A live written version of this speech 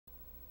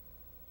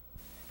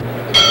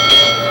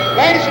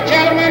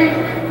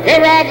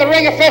Here are the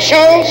ring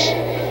officials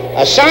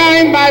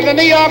assigned by the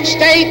New York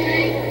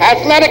State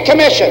Athletic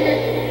Commission.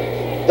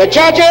 The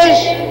judges,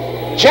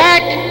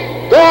 Jack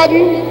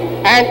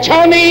Gordon and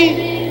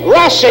Tony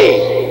Rossi.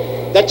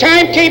 The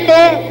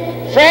timekeeper,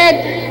 Fred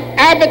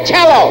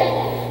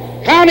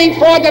Abatello. Counting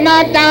for the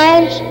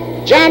knockdowns,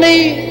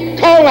 Johnny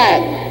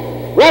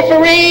Colan.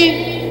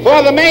 Referee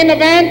for the main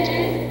event,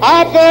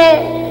 Arthur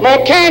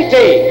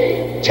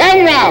Mercanti.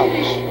 10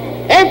 rounds.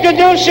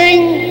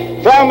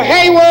 Introducing from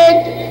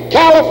Hayward,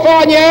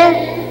 California,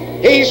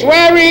 he's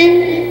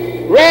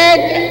wearing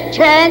red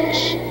trunks.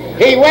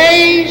 He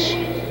weighs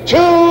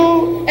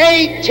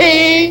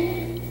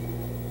 218.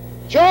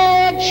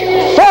 George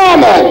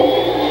Foreman.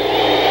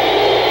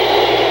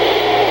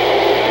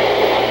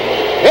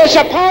 His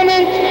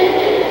opponent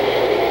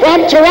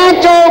from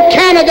Toronto,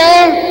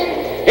 Canada,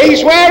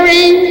 he's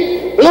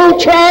wearing blue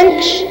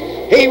trunks.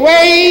 He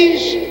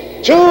weighs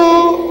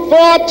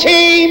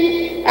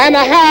 214 and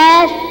a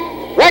half,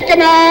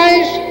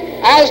 recognized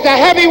as the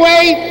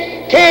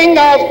heavyweight king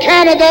of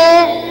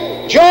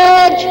Canada,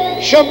 George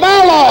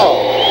Chuvalo.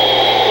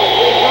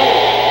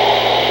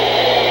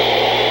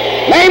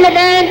 Main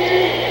event,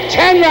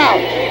 10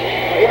 rounds.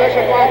 He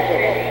doesn't want to.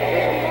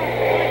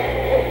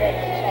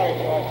 Sorry,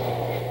 George.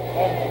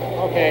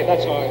 Okay,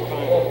 that's all right,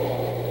 fine.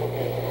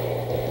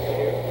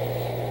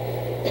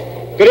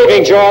 Good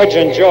evening, George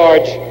and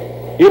George.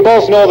 You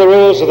both know the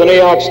rules of the New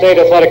York State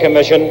Athletic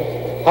Commission.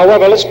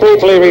 However, let's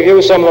briefly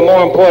review some of the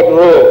more important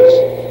rules.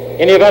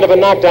 In the event of a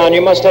knockdown,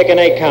 you must take an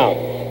 8 count.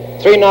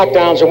 3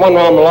 knockdowns in 1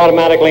 round will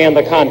automatically end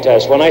the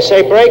contest. When I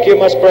say break, you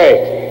must break.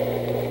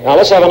 Now,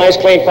 let's have a nice,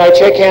 clean fight.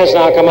 Shake hands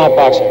now. Come out,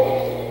 boxing.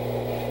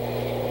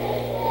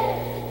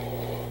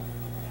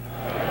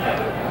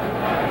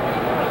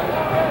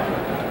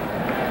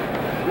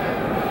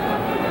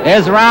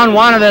 Here's round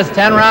 1 of this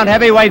 10-round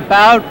heavyweight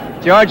bout.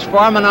 George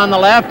Foreman on the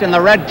left in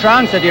the red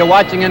trunks, if you're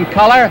watching in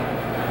color.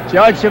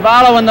 George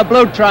Chuvalo in the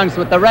blue trunks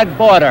with the red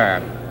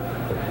border.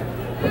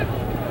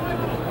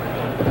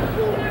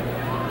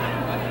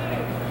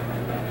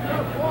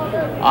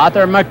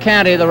 Arthur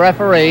Mercanti, the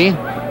referee.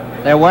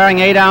 They're wearing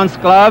 8-ounce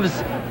gloves.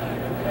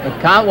 The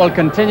count will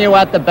continue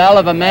at the bell.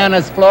 If a man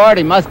is floored,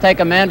 he must take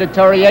a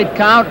mandatory 8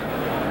 count.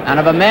 And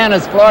if a man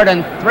is floored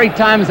 3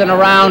 times in a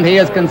round, he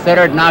is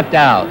considered knocked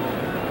out.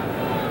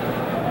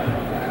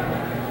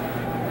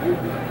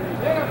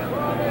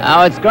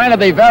 Now, it's going to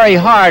be very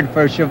hard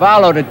for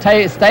Chuvalo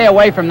to stay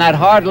away from that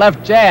hard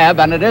left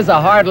jab, and it is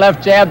a hard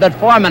left jab that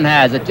Foreman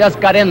has. It just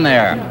got in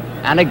there.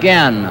 And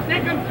again.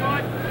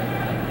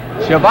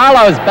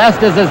 Chuvalo's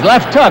best is his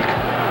left hook,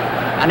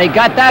 and he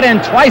got that in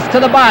twice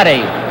to the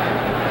body.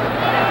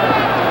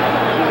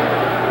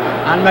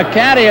 And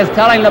Mercanti is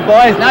telling the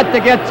boys not to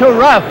get too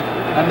rough.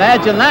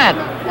 Imagine that.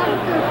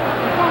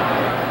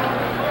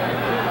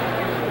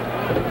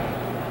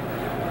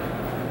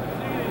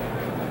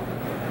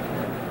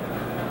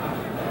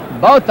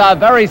 Both are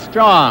very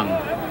strong.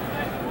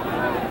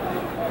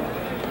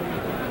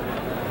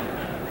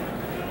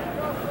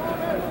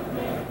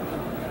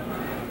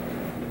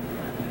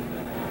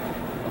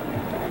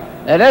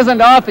 It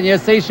isn't often you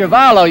see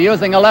Chuvalo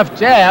using a left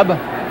jab.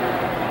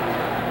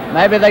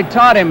 Maybe they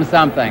taught him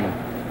something.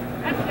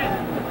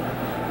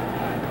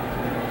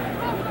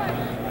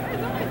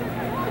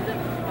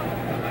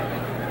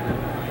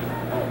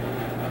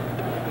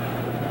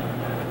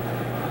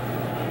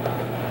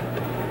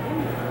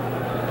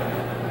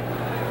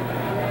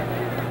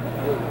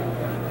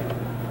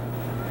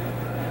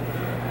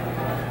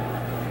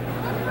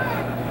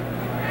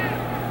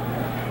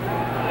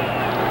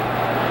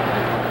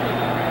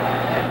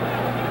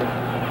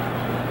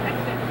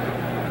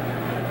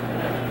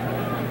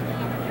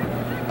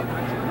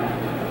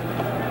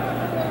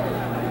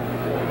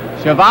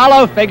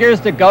 Chuvalo figures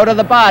to go to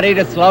the body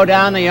to slow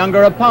down the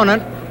younger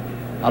opponent,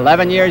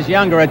 11 years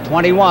younger at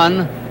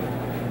 21.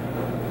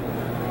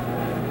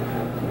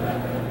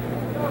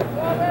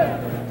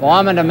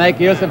 Foreman to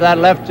make use of that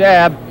left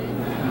jab.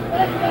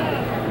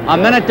 A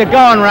minute to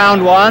go in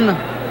round 1.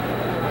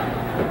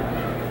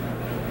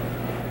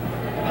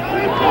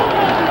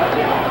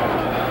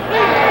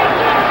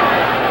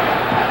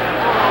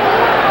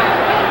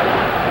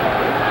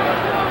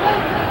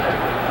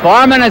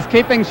 Foreman is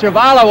keeping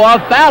Chuvalo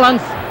off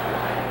balance.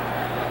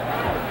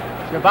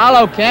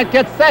 Chuvalo can't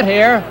get set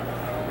here.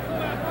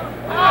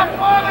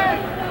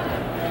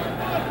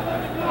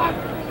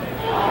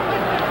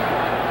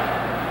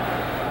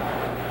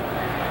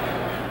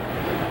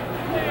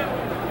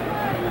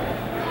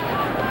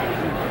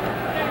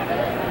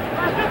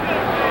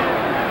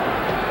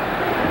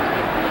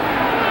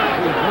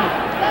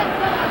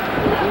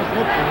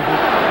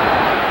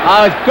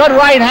 Good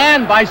right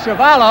hand by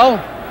Chuvalo.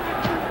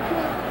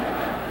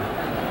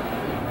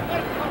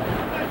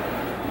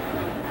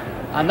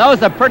 And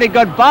those are pretty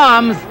good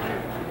bombs.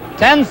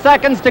 10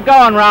 seconds to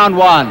go in round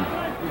 1.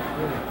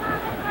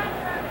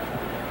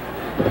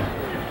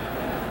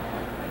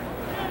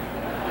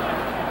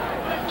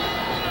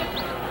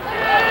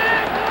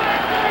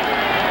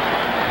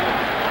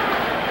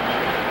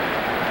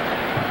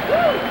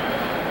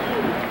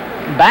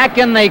 Back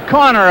in the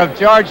corner of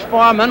George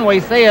Foreman,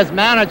 we see his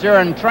manager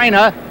and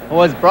trainer,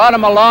 who has brought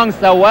him along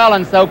so well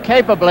and so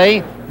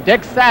capably,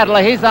 Dick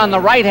Sadler. He's on the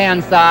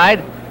right-hand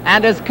side,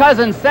 and his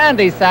cousin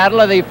Sandy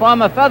Sadler, the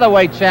former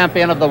featherweight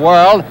champion of the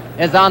world,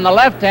 is on the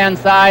left-hand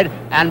side,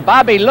 and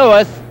Bobby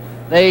Lewis,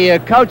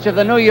 the coach of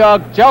the New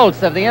York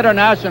Jolts of the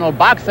International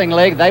Boxing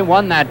League, they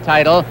won that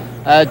title.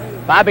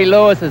 Bobby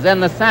Lewis is in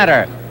the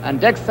center,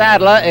 and Dick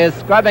Sadler is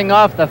scrubbing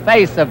off the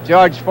face of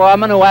George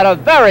Foreman, who had a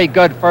very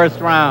good first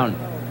round.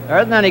 There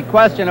isn't any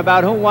question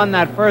about who won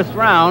that first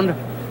round.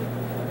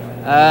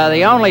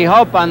 The only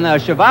hope on the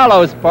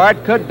Chuvalo's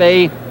part could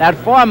be that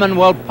Foreman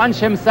will punch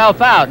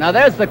himself out. Now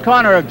there's the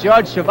corner of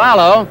George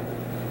Chuvalo.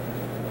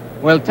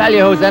 We'll tell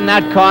you who's in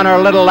that corner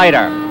a little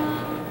later.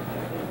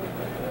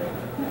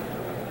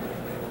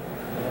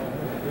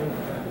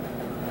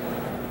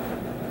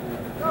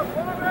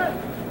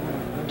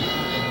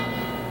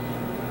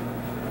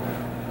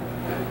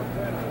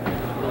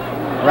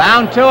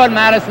 Round 2 at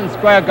Madison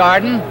Square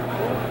Garden.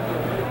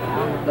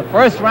 The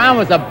first round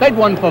was a big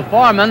one for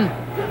Foreman.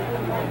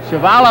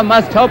 Chuvalo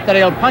must hope that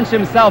he'll punch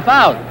himself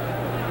out.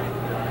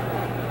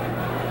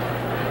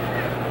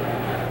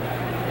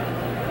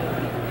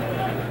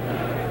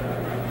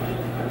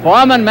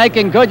 Foreman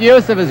making good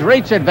use of his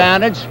reach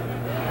advantage.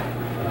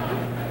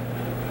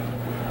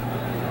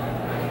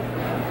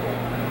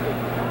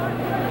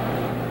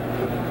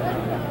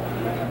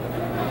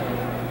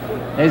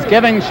 He's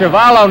giving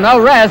Chuvalo no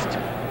rest.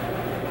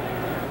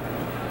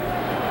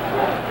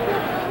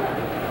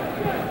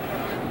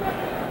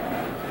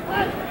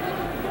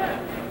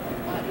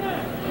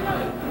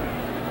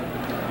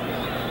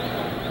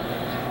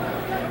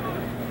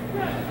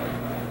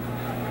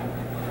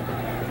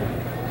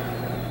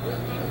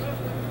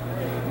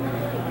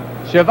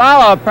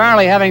 Chuvalo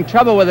apparently having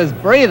trouble with his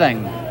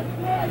breathing.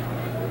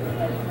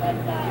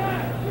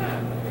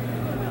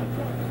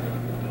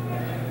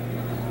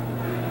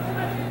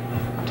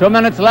 Two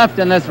minutes left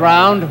in this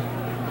round.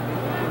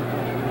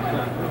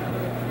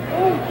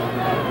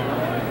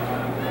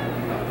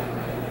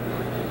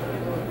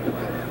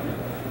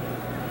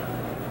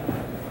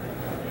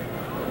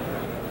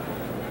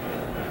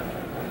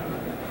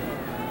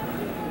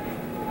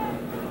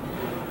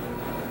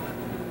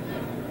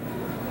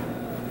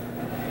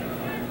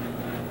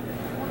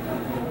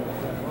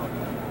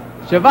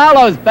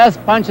 Chuvalo's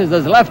best punch is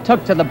his left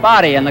hook to the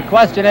body, and the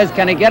question is,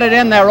 can he get it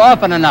in there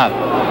often enough?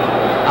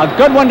 A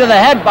good one to the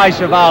head by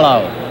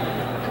Chuvalo.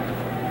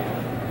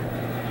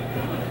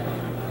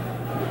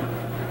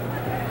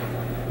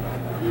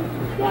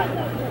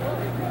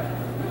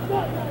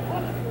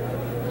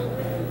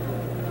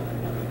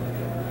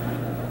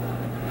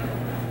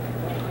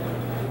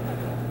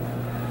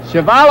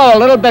 Chuvalo a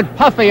little bit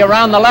puffy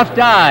around the left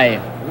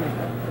eye.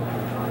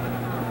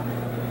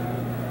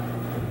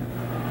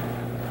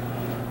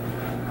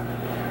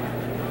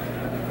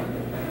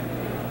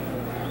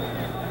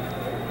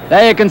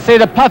 There you can see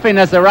the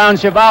puffiness around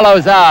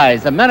Chuvalo's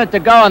eyes. A minute to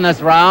go in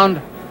this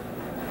round.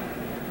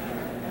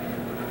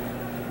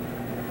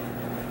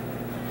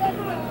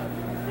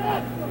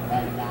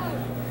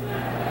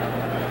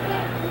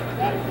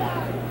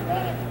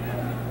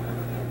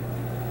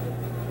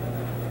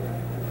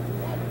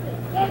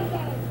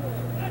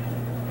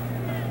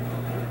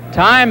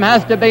 Time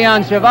has to be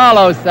on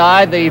Chuvalo's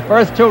side. The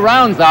first 2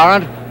 rounds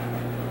aren't.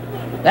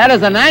 That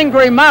is an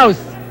angry mouse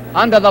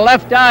under the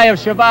left eye of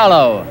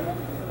Chuvalo.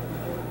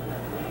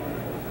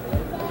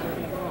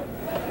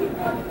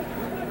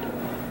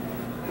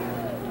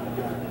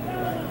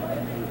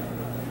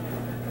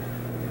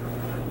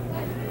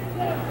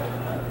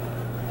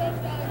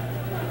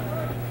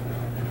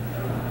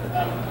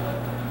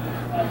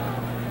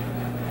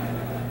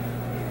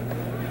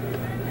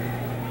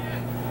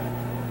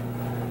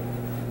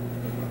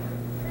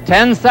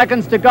 Ten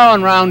seconds to go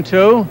in round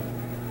 2.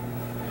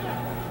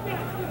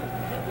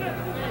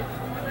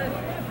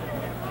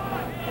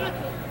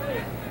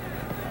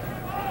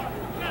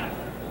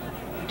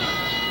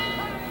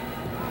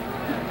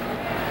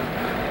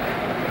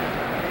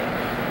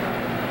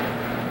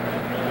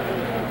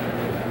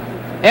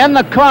 In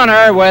the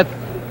corner with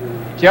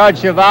George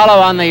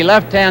Chuvalo on the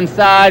left-hand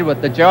side,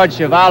 with the George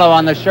Chuvalo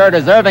on the shirt,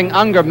 is Irving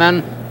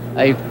Ungerman,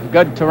 a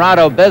good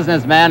Toronto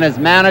businessman, his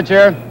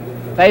manager.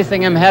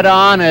 Facing him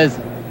head-on is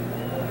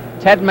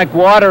Ted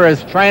McWhorter,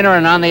 his trainer,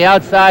 and on the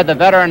outside, the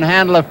veteran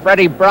handler,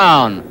 Freddie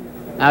Brown.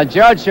 Now,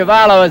 George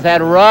Chuvalo has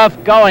had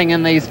rough going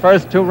in these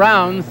first 2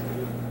 rounds,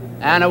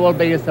 and it will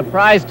be a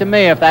surprise to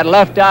me if that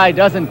left eye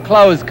doesn't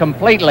close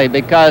completely,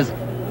 because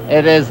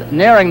it is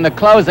nearing the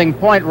closing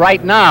point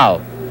right now.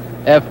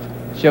 If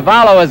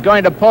Chuvalo is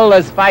going to pull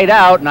this fight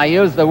out, and I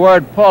use the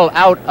word pull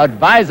out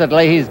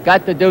advisedly, he's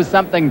got to do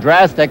something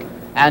drastic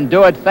and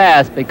do it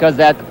fast, because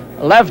that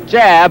left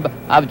jab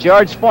of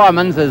George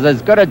Foreman's is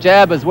as good a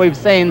jab as we've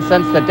seen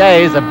since the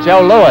days of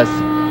Joe Louis.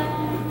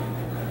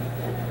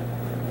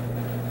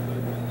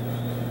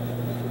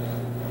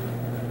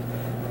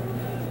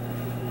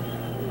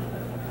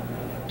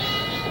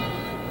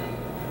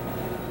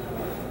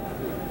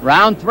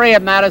 Round 3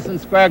 at Madison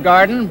Square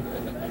Garden.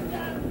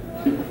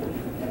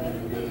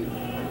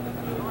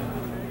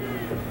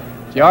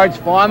 George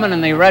Foreman in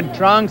the red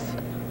trunks,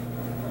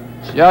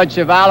 George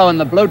Chuvalo in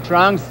the blue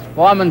trunks.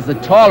 Foreman's the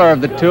taller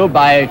of the two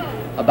by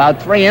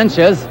about 3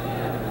 inches.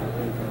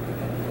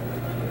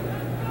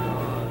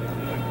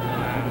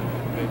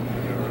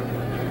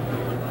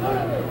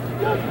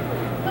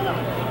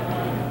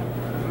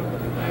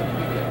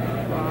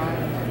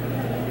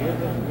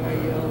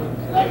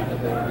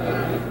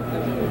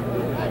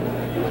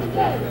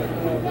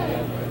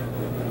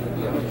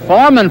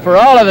 Foreman, for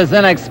all of his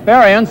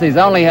inexperience, he's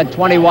only had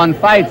 21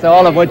 fights,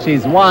 all of which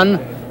he's won,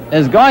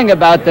 is going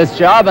about this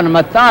job in a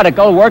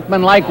methodical,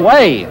 workmanlike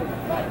way.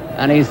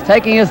 And he's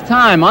taking his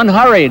time,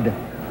 unhurried,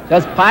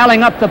 just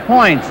piling up the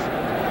points.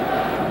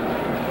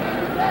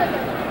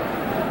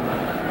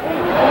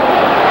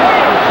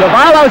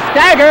 Chuvalo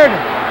staggered.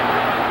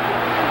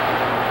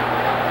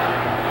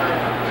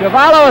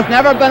 Chuvalo has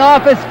never been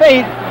off his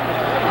feet.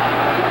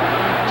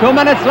 2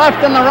 minutes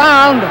left in the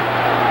round.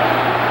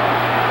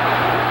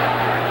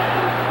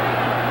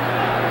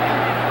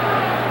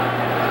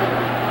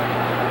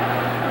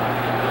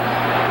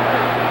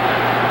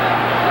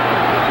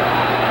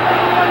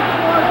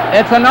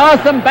 It's an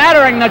awesome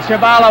battering that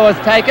Chuvalo is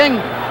taking.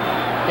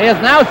 He is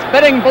now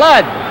spitting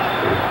blood.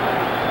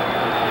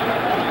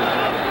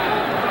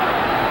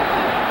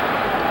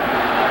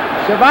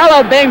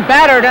 Chuvalo being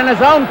battered in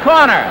his own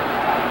corner.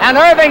 And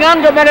Irving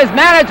Ungerman, his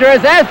manager,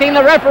 is asking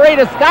the referee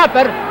to stop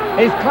it.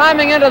 He's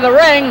climbing into the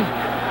ring.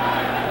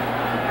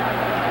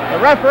 The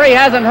referee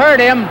hasn't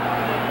heard him.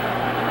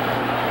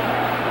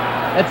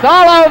 It's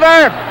all over.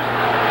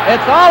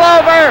 It's all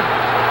over.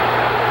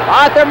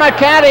 Arthur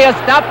McCanty has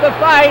stopped the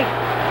fight.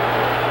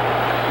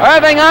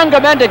 Irving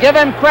Ungerman, to give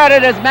him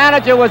credit, his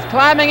manager was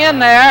climbing in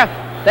there.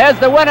 There's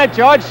the winner,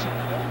 George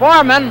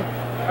Foreman.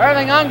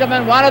 Irving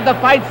Ungerman wanted the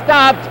fight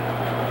stopped.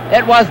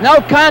 It was no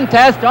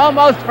contest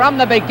almost from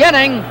the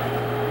beginning.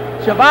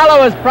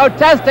 Chuvalo is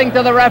protesting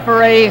to the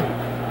referee,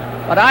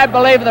 but I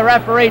believe the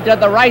referee did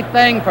the right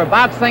thing for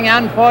boxing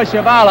and for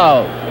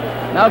Chuvalo.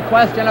 No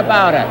question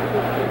about it.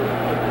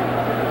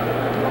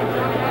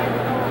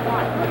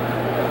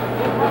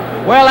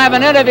 We'll have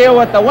an interview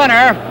with the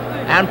winner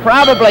and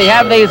probably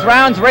have these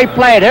rounds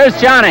replayed. Here's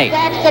Johnny.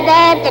 That's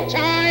about the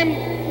time.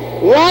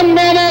 1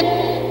 minute,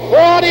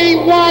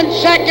 41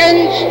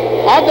 seconds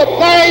of the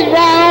third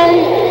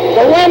round.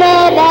 The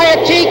winner by a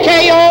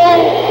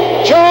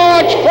TKO,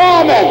 George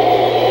Foreman.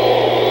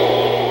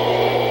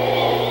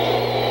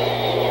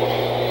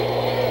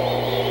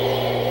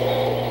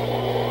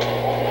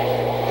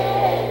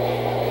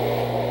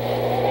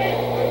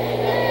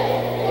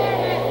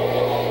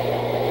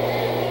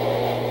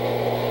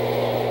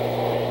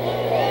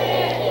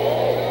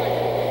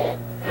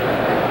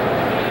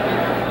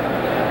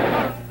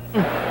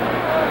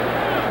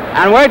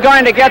 And we're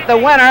going to get the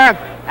winner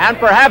and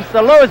perhaps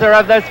the loser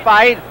of this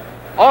fight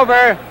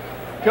over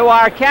to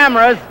our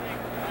cameras.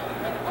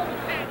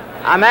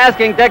 I'm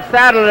asking Dick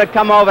Sadler to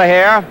come over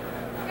here.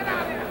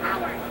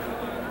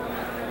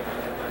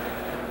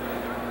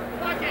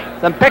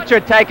 Some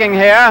picture taking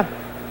here.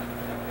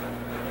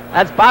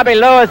 That's Bobby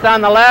Lewis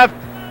on the left,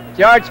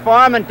 George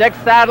Foreman, Dick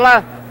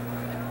Sadler,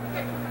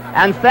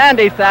 and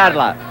Sandy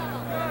Sadler.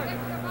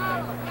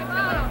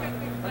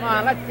 Come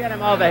on, let's get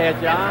him over here,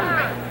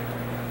 John.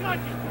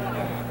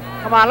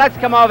 Come on, let's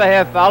come over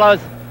here,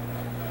 fellows.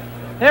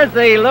 Here's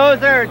the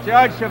loser,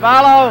 George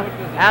Chuvalo,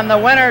 and the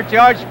winner,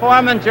 George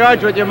Foreman.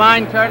 George, would you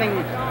mind turning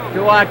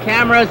to our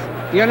cameras?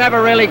 You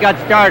never really got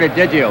started,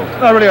 did you?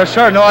 Not really got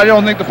started. No, I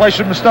don't think the fight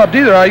should have been stopped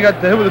either. I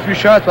got hit with a few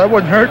shots, but I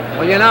wasn't hurt.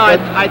 Well, you know,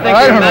 I think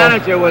your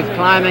manager was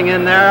climbing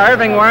in there.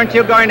 Irving, weren't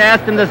you going to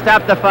ask him to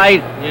stop the fight?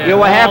 Yeah, you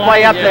were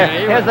halfway up there.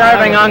 Here's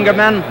Irving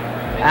Ungerman.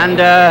 And,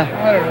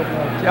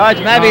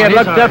 George, maybe it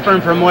looked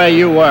different from where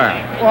you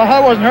were. Well, I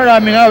wasn't hurt. I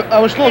mean, I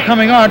was still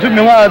coming on. It took me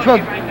a while. It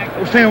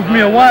was taking for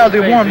me a while.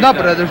 They warmed up,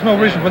 but there's no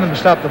reason for them to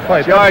stop the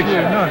fight. George,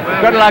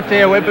 good luck to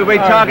you. We'll be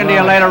talking to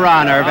you later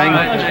on, Irving.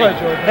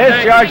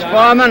 Here's George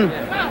Foreman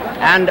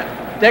and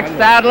Dick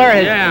Sadler,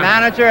 his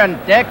manager, and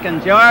Dick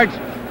and George,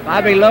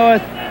 Bobby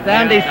Lewis,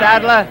 Sandy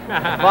Sadler,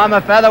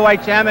 former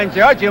featherweight champion.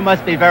 George, you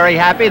must be very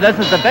happy. This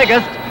is the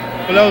biggest.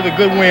 Well, that was a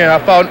good win. I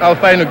was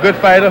fighting a good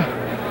fighter,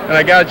 and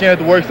I got a chance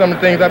to work some of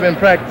the things I've been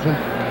practicing.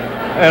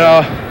 And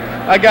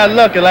I got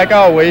lucky, like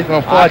always.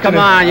 Oh, come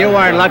on, you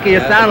weren't lucky.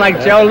 You sound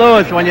like Joe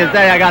Louis when you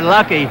say I got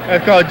lucky.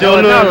 That's called Joe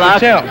Louis, the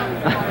champ.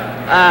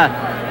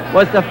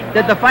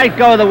 Did the fight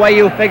go the way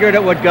you figured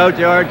it would go,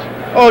 George?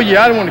 Oh,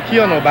 yeah, I didn't want to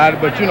kill nobody,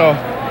 but, you know.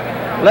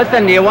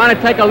 Listen, do you want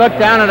to take a look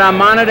down at our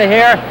monitor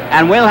here?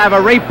 And we'll have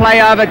a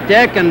replay of it,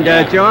 Dick and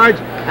George,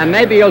 and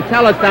maybe you'll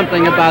tell us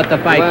something about the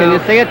fight. Can you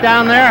see it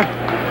down there?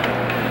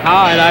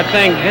 All right, I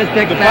think Here's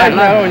Dick the fight's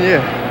not on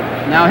yet.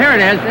 Now, here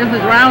it is. This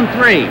is round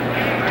 3.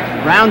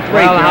 Round 3,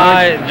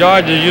 well,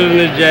 George is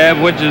using his jab,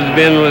 which has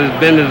been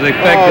his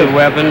effective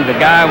weapon. The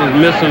guy was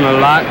missing a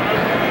lot,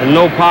 and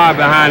no power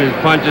behind his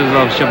punches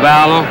of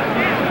Chuvalo.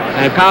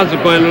 And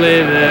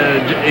consequently,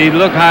 he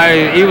looked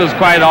high. He was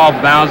quite off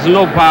balance.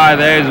 No power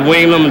there. He's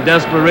winging them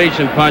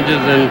desperation punches,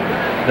 and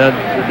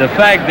The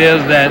fact is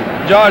that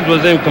George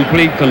was in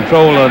complete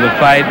control of the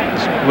fight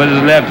with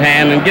his left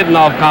hand and getting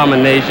off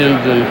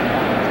combinations.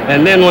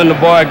 And then when the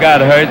boy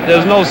got hurt,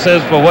 there's no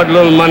sense for what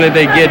little money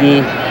they're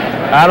getting.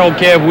 I don't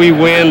care if we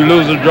win,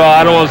 lose, or draw.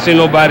 I don't want to see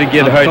nobody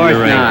get hurt in the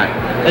ring. Of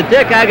course not.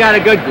 Dick, I got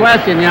a good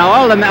question. You know,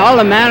 all the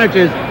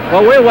managers.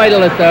 Well, we'll wait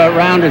till this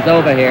round is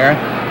over here.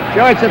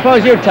 George,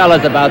 suppose you tell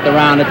us about the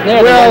round. It's near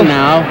the end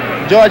now.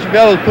 George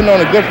Chavallo's putting on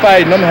a good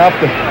fight, and I'm gonna have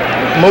to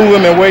move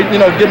him and wait. You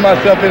know, get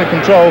myself into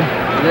control.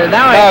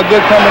 Now a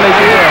good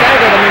combination.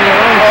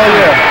 Oh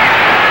yeah.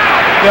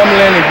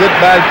 Stumbling and good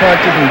body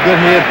punches and good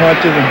head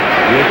punches. And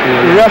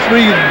the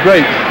referee is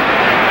great.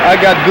 I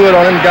got good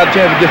on him. Got a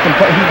chance to get some.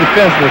 He's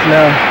defenseless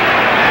now,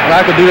 and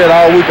I could do that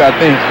all week, I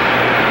think.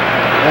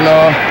 And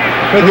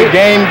he's a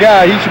game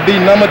guy. He should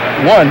be number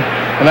 1,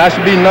 and I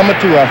should be number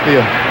 2. I feel.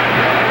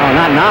 Oh,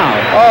 not now.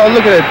 Oh,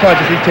 look at that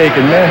punches he's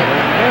taking, man.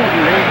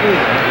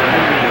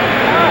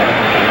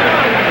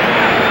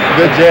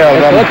 Good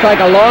jab. It looks like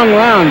a long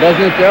round,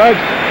 doesn't it,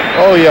 George?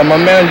 Oh, yeah. My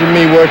manager and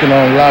me working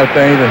on a lot of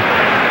things, and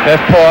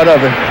that's part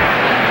of it.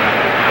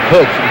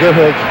 Hooks, good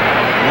hooks.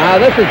 Now,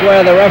 this is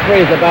where the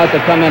referee is about to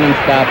come in and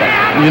stop it.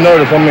 You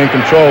notice I'm in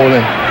control.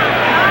 And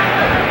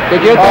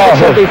did you think it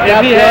should be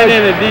stopped? If he had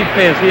any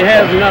defense, he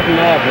has nothing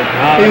off it.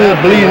 He was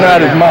bleeding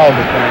out his mouth.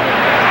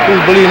 He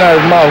was bleeding out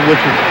his mouth,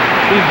 which is...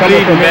 He's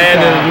bleeding bad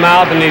in his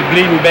mouth, and he's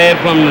bleeding bad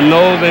from the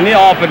nose, and he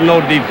offered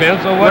no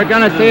defense. So we're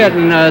going to see it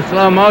in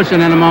slow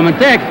motion in a moment.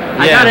 Dick,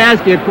 I got to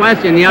ask you a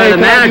question. You know, hey, the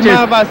manager. You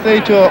mind if I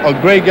say to a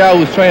great guy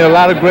who's trained a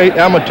lot of great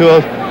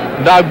amateurs,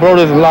 Doc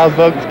Broders in Las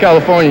Vegas,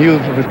 California, he was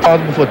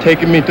responsible for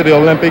taking me to the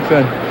Olympics,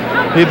 and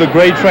he's a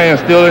great trainer,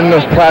 still in the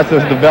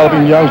process of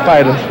developing young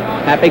fighters.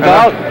 Happy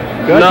Galt?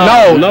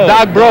 No,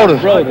 Doc Broders.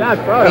 Doc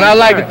Broders. And I'd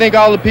like to thank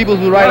all the people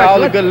who write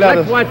all the good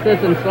letters. Let's watch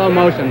this in slow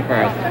motion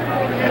first.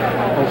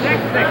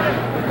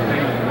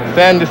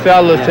 Sandy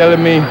Saddler is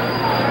telling me,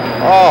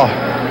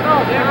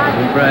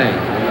 Right.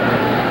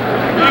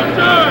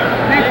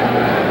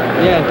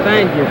 Yeah,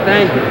 thank you.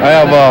 I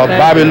have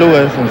Bobby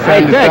Lewis and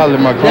Sandy Saddler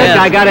in my coach. Dick,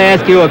 I got to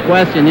ask you a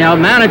question. You know,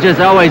 managers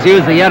always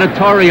use the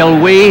editorial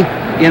we.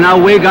 You know,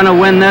 we're going to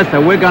win this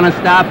or we're going to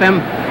stop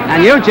him.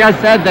 And you just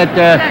said that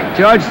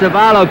George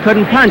Chuvalo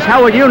couldn't punch.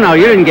 How would you know?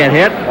 You didn't get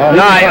hit.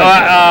 No,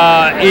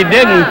 he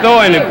didn't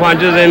throw any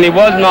punches, and he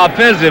wasn't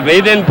offensive.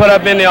 He didn't put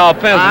up any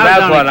offense.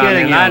 That's what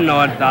I mean. I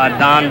know it,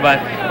 Don, but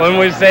when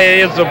we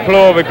say it's a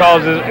plural,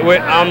 because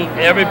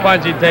every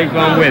punch he takes,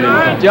 I'm with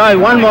him. Joey,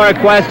 one more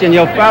question.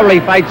 You'll probably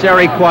fight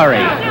Jerry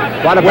Quarry.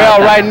 What about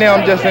that? Right now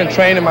I'm just in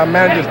training. My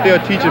manager's still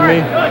teaching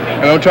me,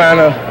 and I'm trying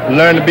to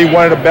learn to be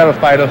one of the better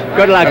fighters.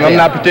 Good luck. And I'm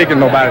not predicting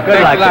nobody.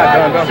 Good luck.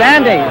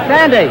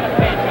 Sandy.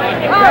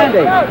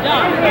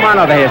 Come on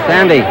over here,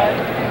 Sandy.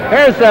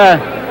 Here's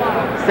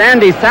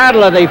Sandy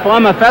Saddler, the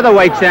former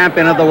featherweight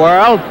champion of the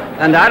world.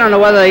 And I don't know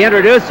whether they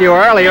introduced you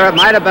earlier. It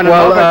might have been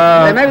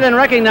they maybe didn't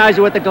recognize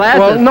you with the glasses.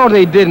 Well, no,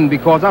 they didn't,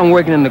 because I'm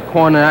working in the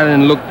corner. I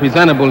didn't look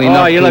presentable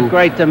enough. Oh, you look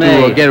great to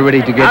me. To get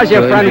ready to get. How's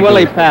your friend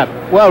Willie Pep?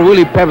 Well,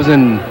 Willie Pep is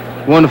in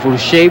wonderful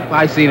shape.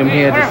 I seen him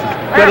here.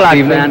 Good luck,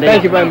 Sandy.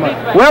 Thank you very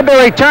much. We'll be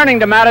returning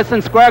to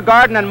Madison Square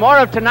Garden and more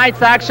of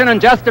tonight's action in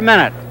just a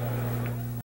minute.